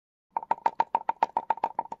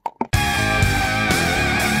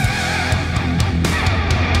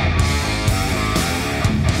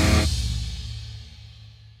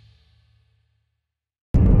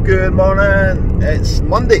Good morning, it's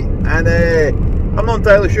Monday and I'm not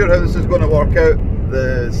entirely sure how this is going to work out,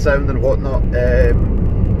 the sound and whatnot. Yeah,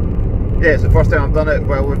 it's the first time I've done it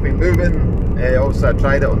while we've been moving. Obviously I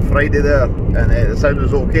tried it on Friday there and the sound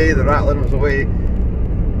was okay, the rattling was away.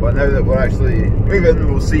 But now that we're actually moving,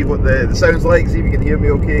 we'll see what the sound's like, see if you can hear me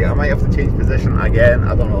okay. I might have to change position again,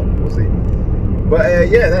 I don't know, we'll see. But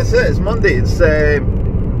yeah, that's it, it's Monday. It's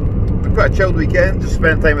quite a chilled weekend, just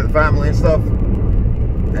spend time with the family and stuff.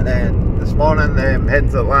 And then this morning, heading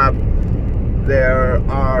to the lab. There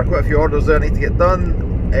are quite a few orders there I need to get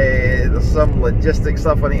done. There's some logistic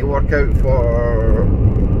stuff I need to work out for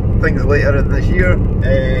things later in this year.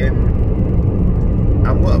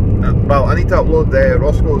 Well, I need to upload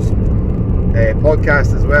Roscoe's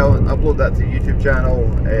podcast as well, and upload that to the YouTube channel.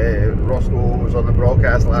 Roscoe was on the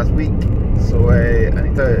broadcast last week, so I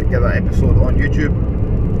need to get that episode on YouTube.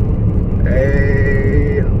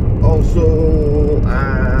 Also,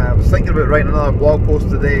 I was thinking about writing another blog post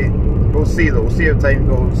today. We'll see though, we'll see how time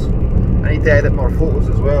goes. I need to edit more photos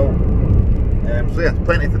as well. So yeah,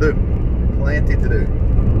 plenty to do. Plenty to do.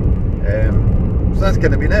 So that's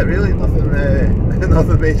kind of been it really. Nothing,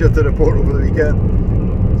 nothing major to report over the weekend.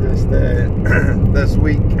 Just this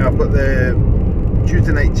week I've got the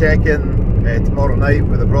Tuesday night check-in tomorrow night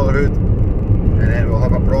with the Brawtherhood, and then we'll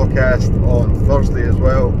have a broadcast on Thursday as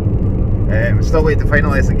well. Still waiting to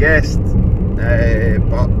finalise the guest,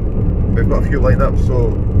 but we've got a few lined up,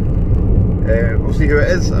 so we'll see who it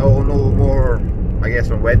is. I'll know more, I guess,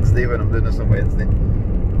 on Wednesday when I'm doing this on Wednesday.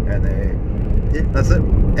 And yeah, that's it.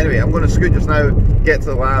 Anyway, I'm going to scoot just now, get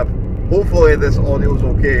to the lab. Hopefully this audio's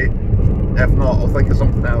okay. If not, I'll think of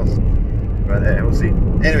something else. But we'll see.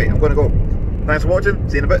 Anyway, I'm going to go. Thanks for watching.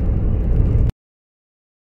 See you in a bit.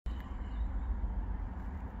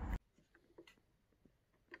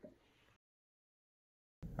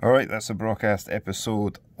 Alright, that's a broadcast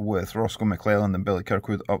episode with Roscoe McClelland and Billy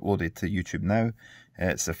Kirkwood uploaded to YouTube now.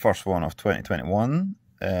 It's the first one of 2021,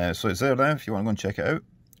 so it's there now if you want to go and check it out.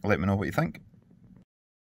 Let me know what you think.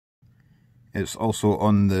 It's also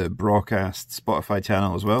on the broadcast Spotify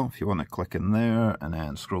channel as well, if you want to click in there and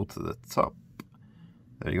then scroll to the top.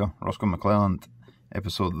 There you go, Roscoe McClelland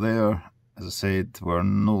episode there. As I said, we're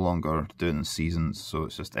no longer doing seasons, so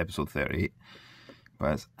it's just episode 38.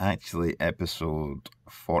 But it's actually episode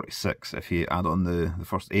 46 if you add on the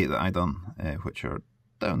first 8 that I done, which are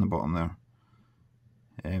down the bottom there.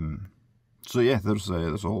 So yeah, there's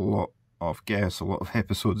a lot of guests, a lot of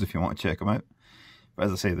episodes if you want to check them out. But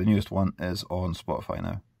as I say, the newest one is on Spotify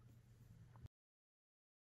now.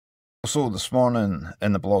 So this morning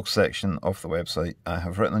in the blog section of the website, I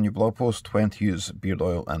have written a new blog post, when to use beard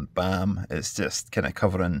oil and balm. It's just kind of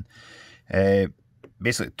covering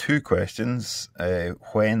basically two questions.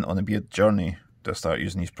 When on a beard journey do I start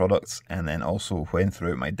using these products, and then also when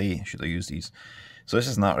throughout my day should I use these. So this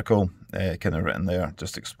is an article kind of written there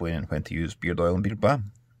just explaining when to use beard oil and beard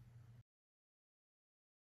balm.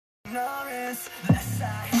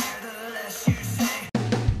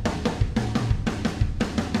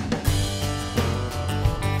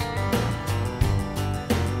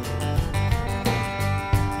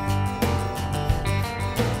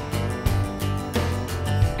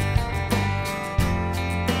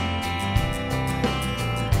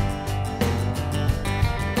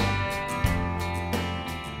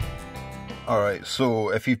 Alright, so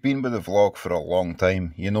if you've been with the vlog for a long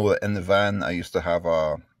time, you know that in the van I used to have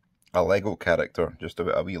a Lego character, just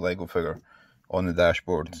a wee Lego figure on the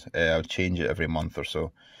dashboard. I would change it every month or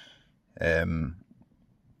so. The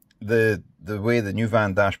way the new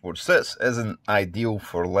van dashboard sits isn't ideal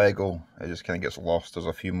for Lego. It just kind of gets lost. There's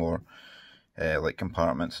a few more like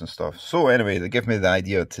compartments and stuff. So anyway, they give me the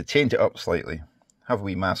idea to change it up slightly, have a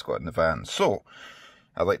wee mascot in the van. So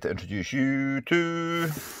I'd like to introduce you to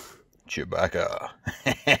Chewbacca.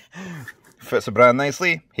 Fits the brand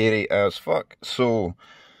nicely, hairy as fuck. So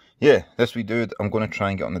yeah, this wee dude I'm going to try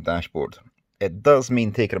and get on the dashboard. It does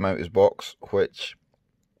mean taking him out of his box, which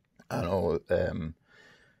I know a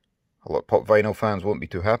lot of pop vinyl fans won't be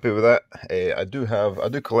too happy with that. I do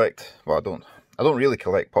collect, well I don't really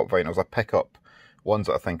collect pop vinyls. I pick up ones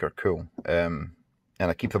that I think are cool, and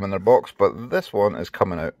I keep them in their box, but this one is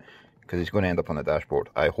coming out because he's going to end up on the dashboard,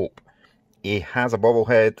 I hope. He has a bobble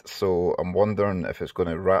head, so I'm wondering if it's going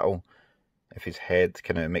to rattle, if his head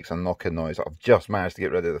kind of makes a knocking noise. I've just managed to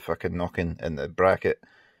get rid of the fucking knocking in the bracket,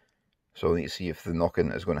 so I need to see if the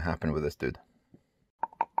knocking is going to happen with this dude.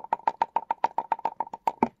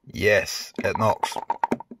 Yes, it knocks.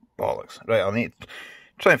 Bollocks. Right, I'll need to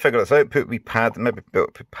try and figure this out. Put wee pad, maybe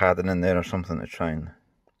put padding in there or something to try and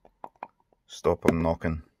stop him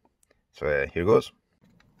knocking. So here goes.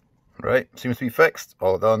 Right, seems to be fixed.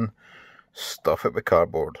 All done. Stuff it with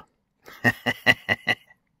cardboard.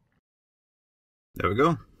 There we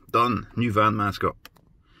go. Done. New van mascot.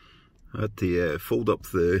 I had to fold up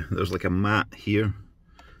there's like a mat here.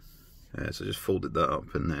 So I just folded that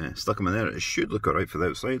up and stuck them in there. It should look alright for the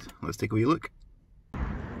outside. Let's take a wee look.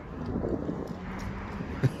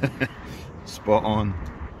 Spot on.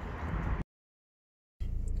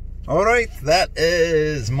 Alright, that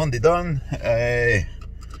is Monday done.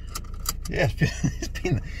 Yeah, it's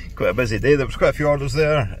been quite a busy day. There was quite a few orders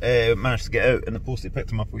there. Managed to get out in the post. They picked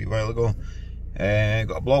them up a wee while ago.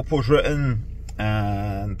 Got a blog post written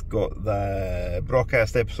and got the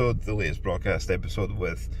broadcast episode, the latest broadcast episode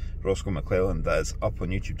with Roscoe McClelland, that is up on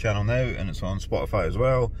YouTube channel now, and it's on Spotify as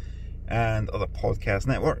well and other podcast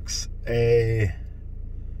networks.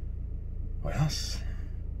 What else?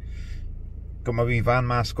 Got my wee van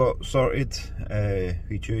mascot sorted.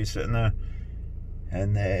 Wee Chewy sitting there,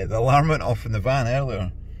 and the alarm went off in the van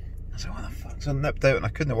earlier. I said, what the fuck? So I nipped out and I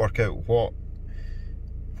couldn't work out what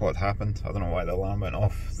had happened. I don't know why the alarm went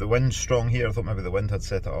off. The wind's strong here. I thought maybe the wind had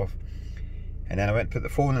set it off. And then I went to put the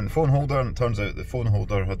phone in the phone holder, and it turns out the phone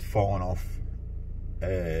holder had fallen off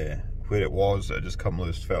where it was. It had just come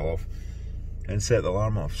loose, fell off, and set the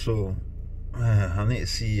alarm off. So I need to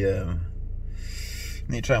see.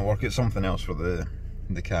 Need to try and work out something else for the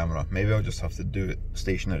camera. Maybe I'll just have to do it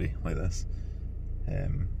stationary like this.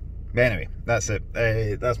 But anyway, that's it.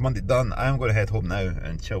 That's Monday done. I'm going to head home now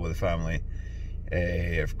and chill with the family.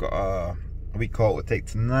 I've got a wee call to take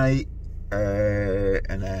tonight,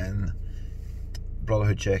 and then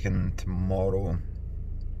Brawtherhood check-in tomorrow,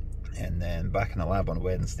 and then back in the lab on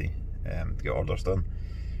Wednesday to get orders done.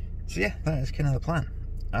 So yeah, that is kind of the plan.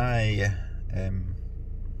 I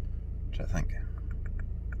try to think.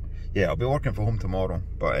 Yeah, I'll be working from home tomorrow,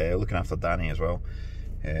 but looking after Danny as well.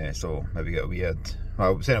 So maybe get a weird,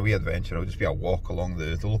 well, I'm saying a wee adventure. It'll just be a walk along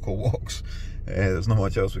the local walks. There's not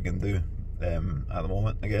much else we can do at the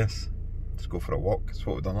moment, I guess. Just go for a walk. That's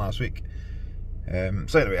what we've done last week.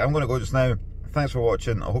 So anyway, I'm going to go just now. Thanks for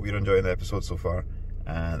watching. I hope you're enjoying the episode so far,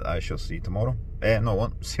 and I shall see you tomorrow. No, I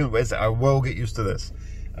won't. See you on Wednesday. I will get used to this.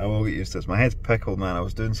 I will get used to this. My head's pickled, man. I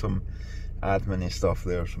was doing some admin-y stuff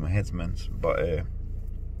there, so my head's minced. But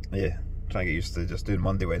yeah, trying to get used to just doing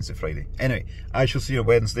Monday, Wednesday, Friday. Anyway, I shall see you on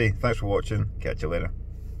Wednesday. Thanks for watching. Catch you later.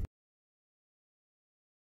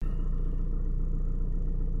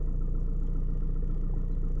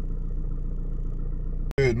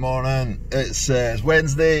 Good morning. It's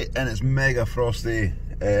Wednesday and it's mega frosty.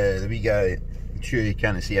 The wee guy, Chewy,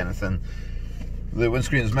 can't see anything. The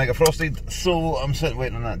windscreen is mega frosted, so I'm sitting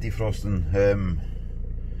waiting on that defrosting.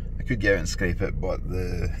 I could get out and scrape it, but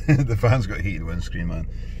the van's got a heated windscreen, man.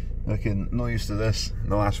 Looking no used to this.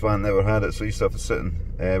 The last van never had it, so I used to have to sit and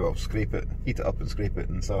well, scrape it, heat it up and scrape it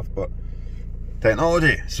and stuff. But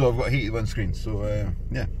technology, so I've got a heated windscreen. So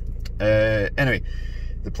yeah. Anyway,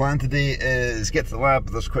 the plan today is get to the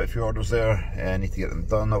lab. There's quite a few orders there. I need to get them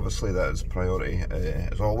done. Obviously, that is priority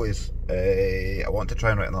as always. I want to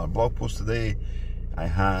try and write another blog post today. I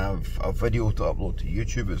have a video to upload to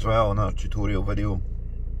YouTube as well, another tutorial video.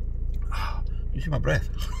 You see my breath?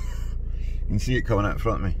 You can see it coming out in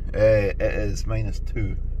front of me. It is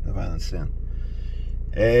 -2, the van is saying.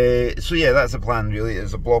 So yeah, that's the plan really.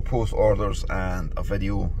 It's a blog post, orders, and a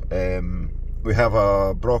video. We have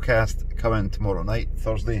a broadcast coming tomorrow night,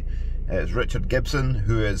 Thursday. It's Richard Gibson,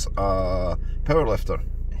 who is a powerlifter.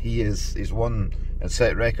 He's won and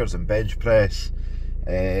set records in bench press.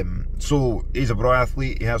 So he's a Braw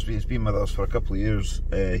athlete. He's been with us for a couple of years.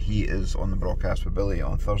 He is on the broadcast with Billy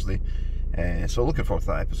on Thursday. So looking forward to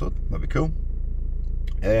that episode. That'd be cool.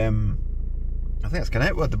 I think that's kind of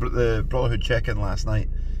it. We had the Brawtherhood check-in last night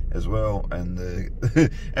as well, and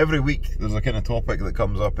every week there's a kind of topic that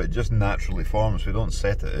comes up. It just naturally forms. We don't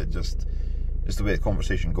set it. It just the way the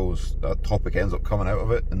conversation goes, that topic ends up coming out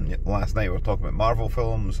of it. And last night we were talking about Marvel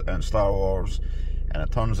films and Star Wars, and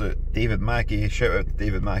it turns out David Mackey, shout out to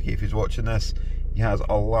David Mackey if he's watching this, he has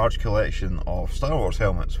a large collection of Star Wars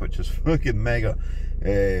helmets, which is fucking mega.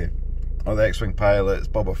 Or the X-Wing pilots,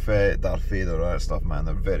 Boba Fett, Darth Vader, all that stuff, man.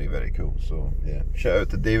 They're very, very cool. So yeah, shout out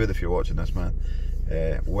to David if you're watching this, man.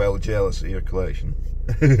 Well jealous of your collection.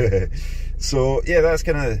 So yeah, that's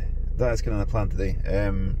kind of the plan today.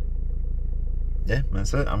 Yeah,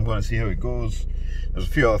 that's it. I'm going to see how it goes. There's a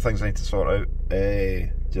few other things I need to sort out,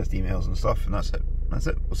 just emails and stuff, and that's it.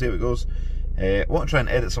 We'll see how it goes. I want to try and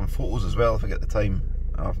edit some photos as well if I get the time.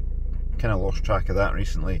 I've kind of lost track of that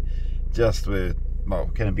recently, just with, well,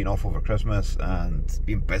 kind of been off over Christmas and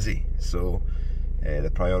been busy. So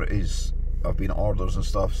the priorities have been orders and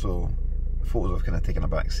stuff, so photos have kind of taken a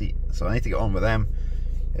back seat. So I need to get on with them.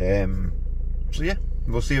 So yeah,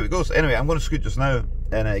 we'll see how it goes. Anyway, I'm going to scoot just now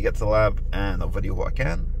and get to the lab, and I'll video what I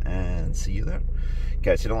can, and see you there.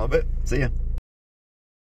 Catch you in a little bit. See ya.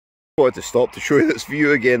 I wanted to stop to show you this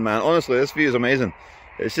view again, man. Honestly, this view is amazing.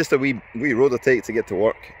 It's just a wee road I take to get to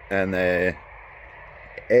work, and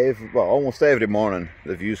almost every morning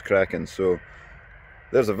the view's cracking. So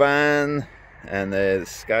there's a van, and the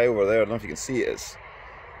sky over there, I don't know if you can see it, it's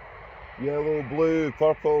yellow, blue,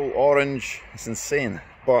 purple, orange. It's insane.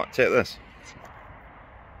 But check this.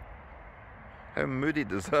 How moody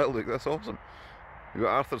does that look? That's awesome. We've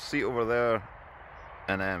got Arthur's Seat over there,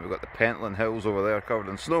 and then we've got the Pentland Hills over there covered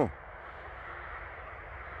in snow.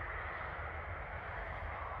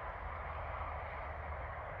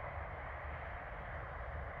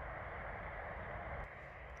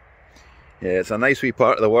 Yeah, it's a nice wee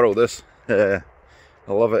part of the world, this. I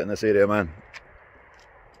love it in this area, man.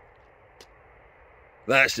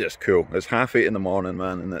 That's just cool. It's 8:30 in the morning,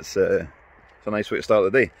 man, and it's a nice way to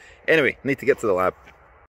start the day. Anyway, need to get to the lab.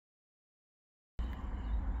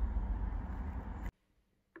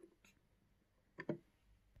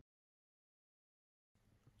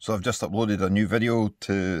 So I've just uploaded a new video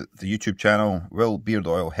to the YouTube channel. Will beard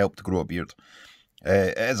oil help to grow a beard?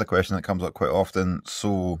 It is a question that comes up quite often,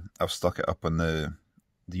 so I've stuck it up on the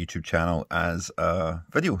YouTube channel as a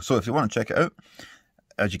video. So if you want to check it out,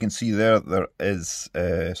 as you can see there is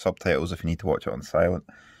subtitles if you need to watch it on silent.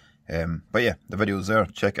 But yeah, the video's there.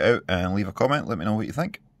 Check it out and leave a comment. Let me know what you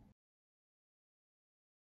think.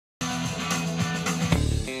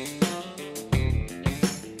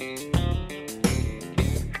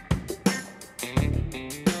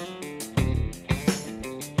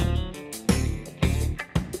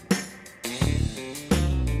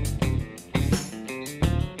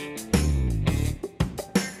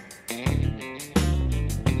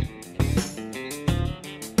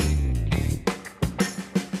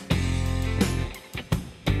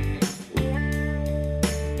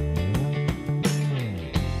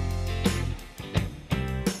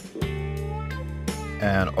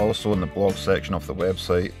 And also in the blog section of the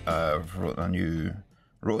website, I've written a new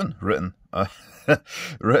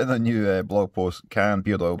blog post. Can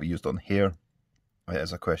beard oil be used on hair? It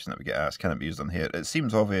is a question that we get asked. Can it be used on hair? It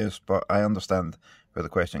seems obvious, but I understand where the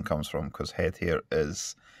question comes from, because head hair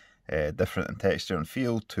is different in texture and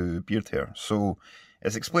feel to beard hair. So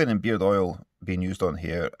it's explaining beard oil being used on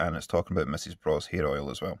hair, and it's talking about Mrs. Braw's hair oil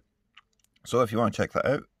as well. So if you want to check that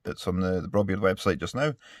out, it's on the Braw Beard website just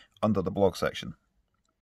now, under the blog section.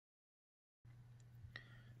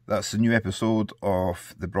 That's the new episode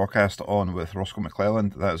of the Brawcast on with Roscoe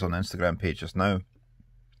McClelland. That is on the Instagram page just now.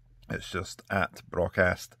 It's just at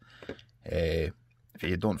Brawcast. If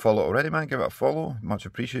you don't follow it already, man, give it a follow. Much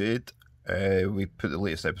appreciated. We put the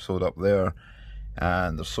latest episode up there,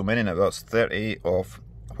 and there's so many now. That's 38 of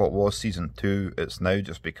what was season 2. It's now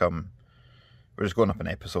just become, we're just going up in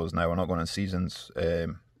episodes now. We're not going in seasons.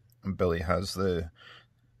 Billy has the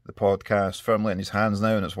podcast firmly in his hands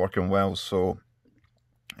now, and it's working well. So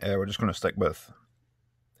we're just going to stick with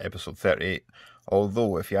episode 38.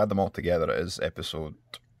 Although if you add them all together, it is episode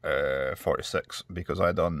 46, because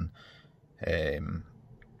I done 8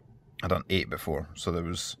 before. So there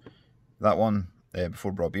was that one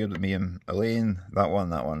before Braw Beard with me and Elaine. That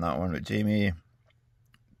one with Jamie,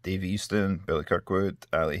 Dave Easton, Billy Kirkwood,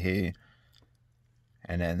 Ali Hay,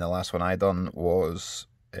 and then the last one I done was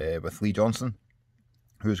with Lee Johnson,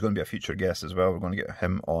 who's going to be a future guest as well. We're going to get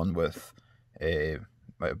him on with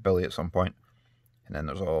Billy at some point. And then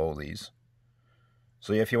there's all these.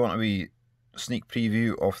 So yeah, if you want a wee sneak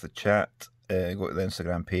preview of the chat, go to the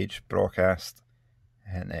Instagram page, Brawcast,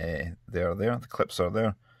 and they're there. The clips are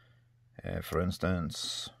there. For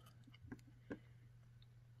instance,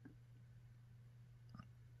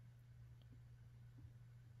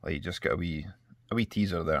 like, you just get a wee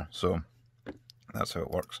teaser there. So that's how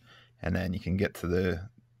it works. And then you can get to the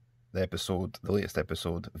episode, the latest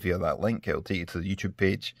episode, via that link. It'll take you to the YouTube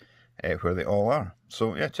page where they all are.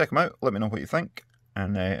 So yeah, check them out. Let me know what you think,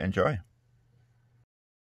 and enjoy.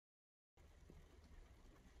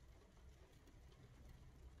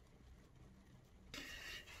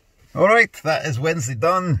 Alright, that is Wednesday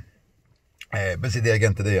done. Busy day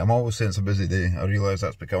again today. I'm always saying it's a busy day. I realise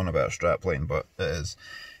that's becoming a bit of strapline, but it is.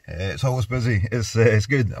 It's always busy. It's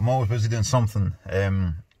good. I'm always busy doing something.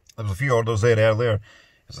 There was a few orders there earlier.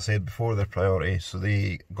 As I said before, they're priority, so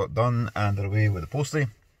they got done and they're away with the postie.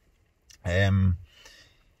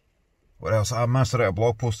 What else? I managed to write a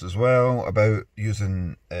blog post as well about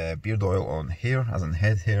using beard oil on hair, as in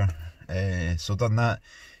head hair. So done that.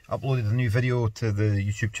 Uploaded a new video to the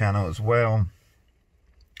YouTube channel as well.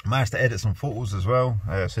 managed to edit some photos as well.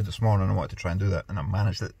 I said this morning I wanted to try and do that, and I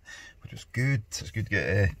managed it, which was good. It's good to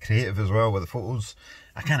get creative as well with the photos.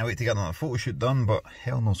 I can't wait to get another photo shoot done, but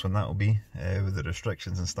hell knows when that will be with the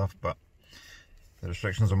restrictions and stuff. But the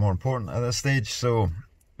restrictions are more important at this stage. So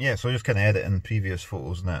yeah, so just kind of editing previous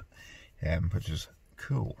photos and that, which is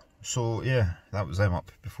cool. So yeah, that was them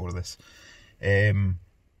up before this.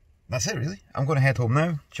 That's it really. I'm going to head home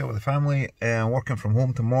now, chill with the family, working from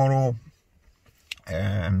home tomorrow,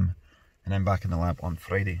 and then back in the lab on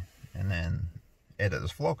Friday, and then edit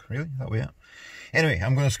this vlog, really, that'll be it. Anyway,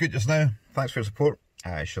 I'm going to scoot just now. Thanks for your support.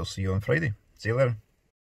 I shall see you on Friday. See you later.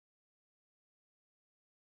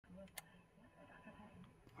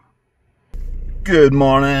 Good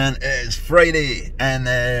morning, it's Friday, and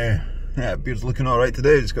yeah, beard's looking alright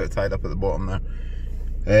today. Just got it tied up at the bottom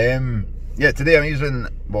there. Yeah, today I'm using,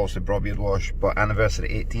 well, obviously Braw beard wash, but anniversary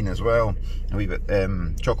 18 as well. A wee bit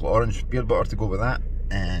chocolate orange beard butter to go with that,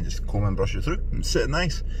 and just comb and brush it through. It's sitting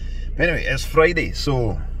nice. But anyway, it's Friday,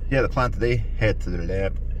 so yeah, the plan today, head to the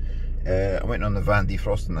lab. I'm waiting on the van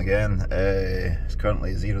defrosting again. It's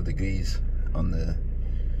currently 0 degrees on the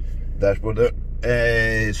dashboard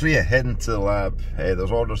there. So yeah, heading to the lab.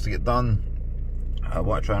 There's orders to get done. I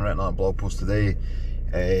want to try and write another blog post today.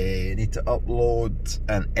 I need to upload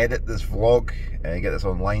and edit this vlog, get this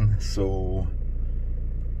online. So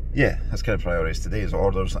yeah, that's kind of priorities today, is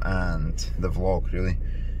orders and the vlog really.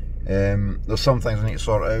 There's some things I need to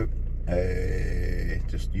sort out,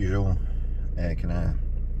 just usual kind of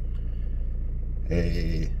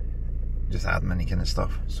just admin kind of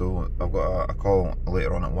stuff. So I've got a call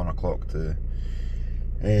later on at 1 o'clock to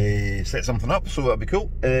set something up, so that'll be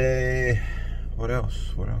cool. What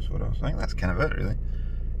else? I think that's kind of it really.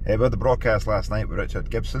 We had the broadcast last night with Richard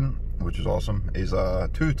Gibson, which was awesome. He's a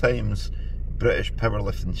 2 times British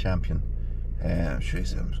powerlifting champion. She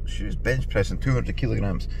was bench pressing 200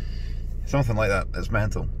 kilograms, something like that. It's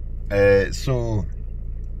mental. So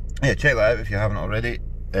yeah, check that out if you haven't already.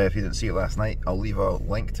 If you didn't see it last night, I'll leave a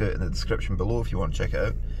link to it in the description below if you want to check it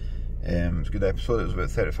out. It's a good episode. It was about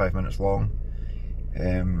 35 minutes long.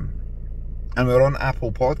 And we're on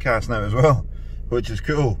Apple Podcasts now as well, which is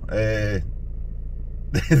cool.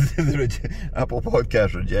 Apple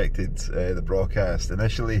Podcast rejected the broadcast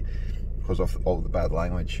initially because of all the bad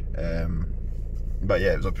language, but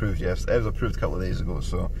yeah, it was approved. Yes, it was approved a couple of days ago.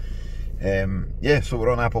 So yeah, so we're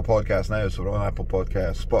on Apple Podcasts now. So we're on Apple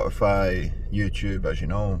Podcasts, Spotify, YouTube, as you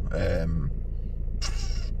know,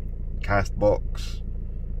 Castbox,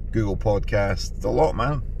 Google Podcasts, a lot,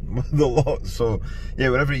 man. The lot. So yeah,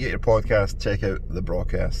 wherever you get your podcast, check out the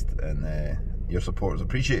broadcast, and your support is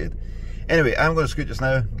appreciated. Anyway, I'm going to scoot just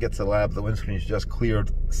now, get to the lab. The windscreen's just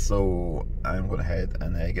cleared, so I'm going to head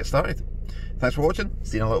and get started. Thanks for watching.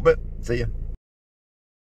 See you in a little bit. See ya.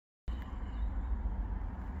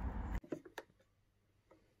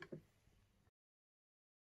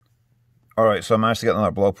 Alright, so I managed to get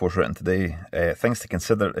another blog post written today. Things to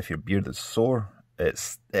consider if your beard is sore. It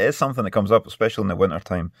is something that comes up, especially in the winter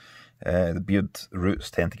time. The beard roots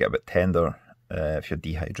tend to get a bit tender if you're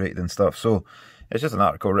dehydrated and stuff. So it's just an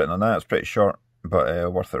article written on that. It's pretty short,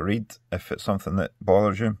 but worth a read if it's something that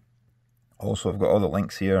bothers you. Also, I've got all the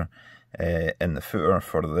links here in the footer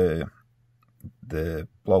for the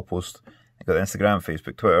blog post. I've got Instagram,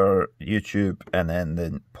 Facebook, Twitter, YouTube, and then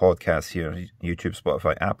the podcast here, YouTube,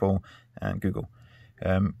 Spotify, Apple, and Google.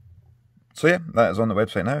 So yeah, that is on the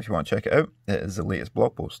website now if you want to check it out. It is the latest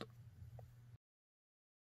blog post.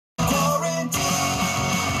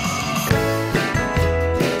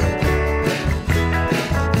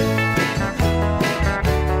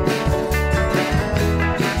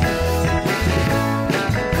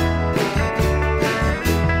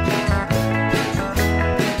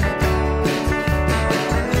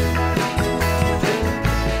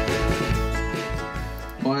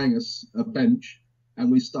 A bench,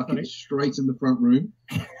 and we stuck it straight in the front room,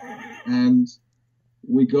 and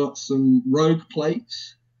we got some rogue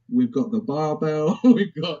plates, we've got the barbell,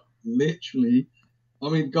 we've got literally, I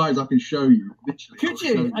mean guys, I can show you literally. Could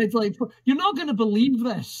you? I'd like, you're not going to believe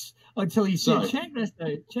this until you see. Check this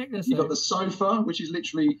out. You've got the sofa, which is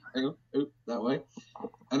literally, hang on, that way,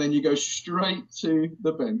 and then you go straight to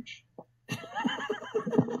the bench.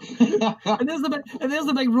 and there's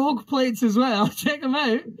the big rogue plates as well. Check them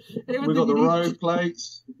out. We've got the rogue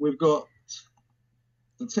plates. We've got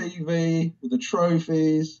the TV with the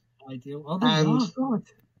trophies. Ideal. Oh, and God.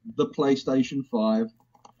 The PlayStation 5,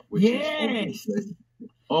 which is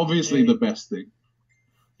obviously the best thing.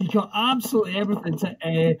 You got absolutely everything.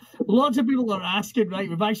 Lots of people are asking, right?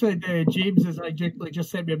 We've actually had James has just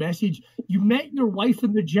sent me a message. You met your wife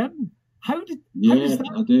in the gym. How does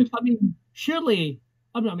that? I did. I mean, surely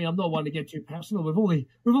I mean, I'm not wanting to get too personal. We've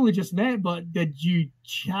only just met, but did you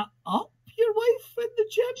chat up your wife in the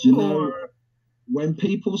gym? Do you know, when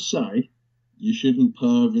people say you shouldn't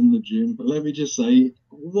perv in the gym, but let me just say,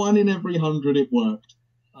 1 in every 100 it worked.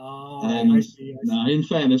 Oh, and I see. No, in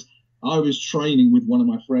fairness, I was training with one of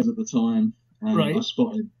my friends at the time, and Right. I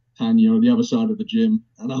spotted Tanya on the other side of the gym,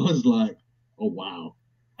 and I was like, oh wow,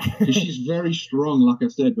 because she's very strong, like I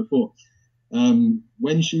said before.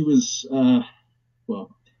 When she was,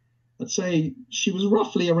 well, I'd say she was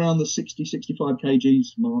roughly around the 60, 65 kgs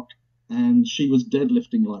mark, and she was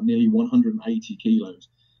deadlifting like nearly 180 kilos.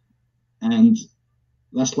 And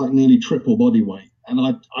that's like nearly triple body weight. And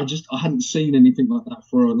I hadn't seen anything like that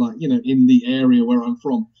for, like, you know, in the area where I'm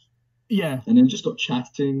from. Yeah. And then just got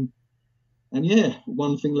chatting. And yeah,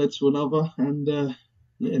 one thing led to another. And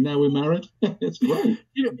yeah, now we're married. It's great.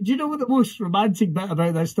 Do you know what the most romantic bit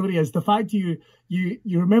about that story is? The fact you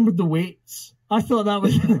remembered the weights. I thought that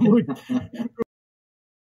was the most...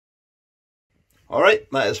 All right,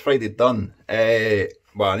 that is Friday done.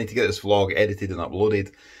 Well, I need to get this vlog edited and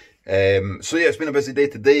uploaded. So yeah, it's been a busy day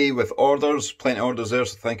today with orders, plenty of orders there,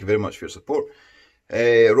 so thank you very much for your support.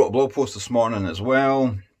 Wrote a blog post this morning as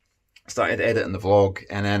well, started editing the vlog,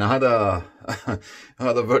 and then I had a I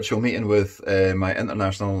had a virtual meeting with my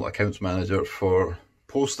international accounts manager for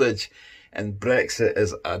postage, and Brexit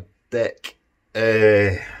is a dick.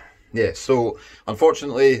 Yeah, so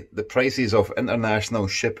unfortunately the prices of international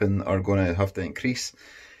shipping are going to have to increase.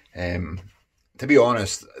 To be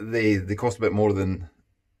honest, they cost a bit more than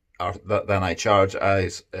I charge. I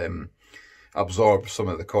absorb some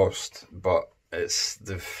of the cost, but it's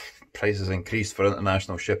the prices increased for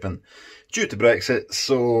international shipping due to Brexit.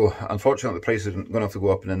 So unfortunately, the price is going to have to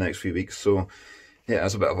go up in the next few weeks. So yeah,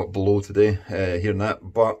 that's a bit of a blow today, hearing that,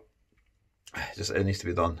 but it needs to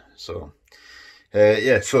be done. So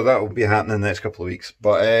yeah, so that will be happening in the next couple of weeks.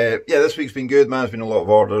 But yeah, this week's been good, man. There's been a lot of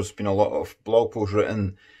orders, been a lot of blog posts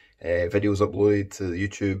written, videos uploaded to the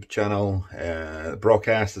YouTube channel,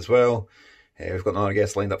 broadcast as well. We've got another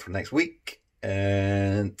guest lined up for next week,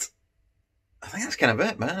 and I think that's kind of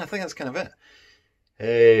it, man. I think that's kind of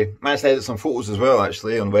it. Managed to edit some photos as well,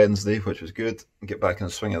 actually, on Wednesday, which was good. Get back in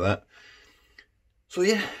the swing of that. So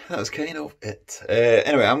yeah, that's kind of it.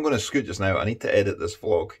 Anyway, I'm going to scoot just now. I need to edit this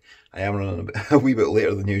vlog. I am running a wee bit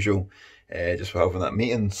later than usual, just for having that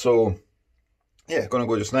meeting. So yeah, going to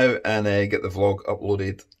go just now and get the vlog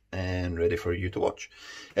uploaded and ready for you to watch.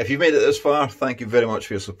 If you've made it this far, thank you very much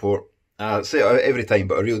for your support. I say it every time,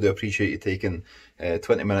 but I really do appreciate you taking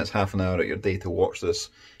 20 minutes, half an hour of your day to watch this.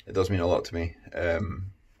 It does mean a lot to me.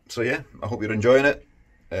 So yeah, I hope you're enjoying it.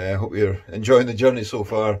 I hope you're enjoying the journey so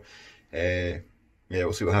far. Yeah,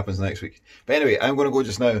 we'll see what happens next week. But anyway, I'm going to go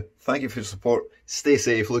just now. Thank you for your support. Stay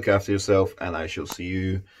safe, look after yourself, and I shall see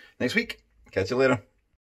you next week. Catch you later.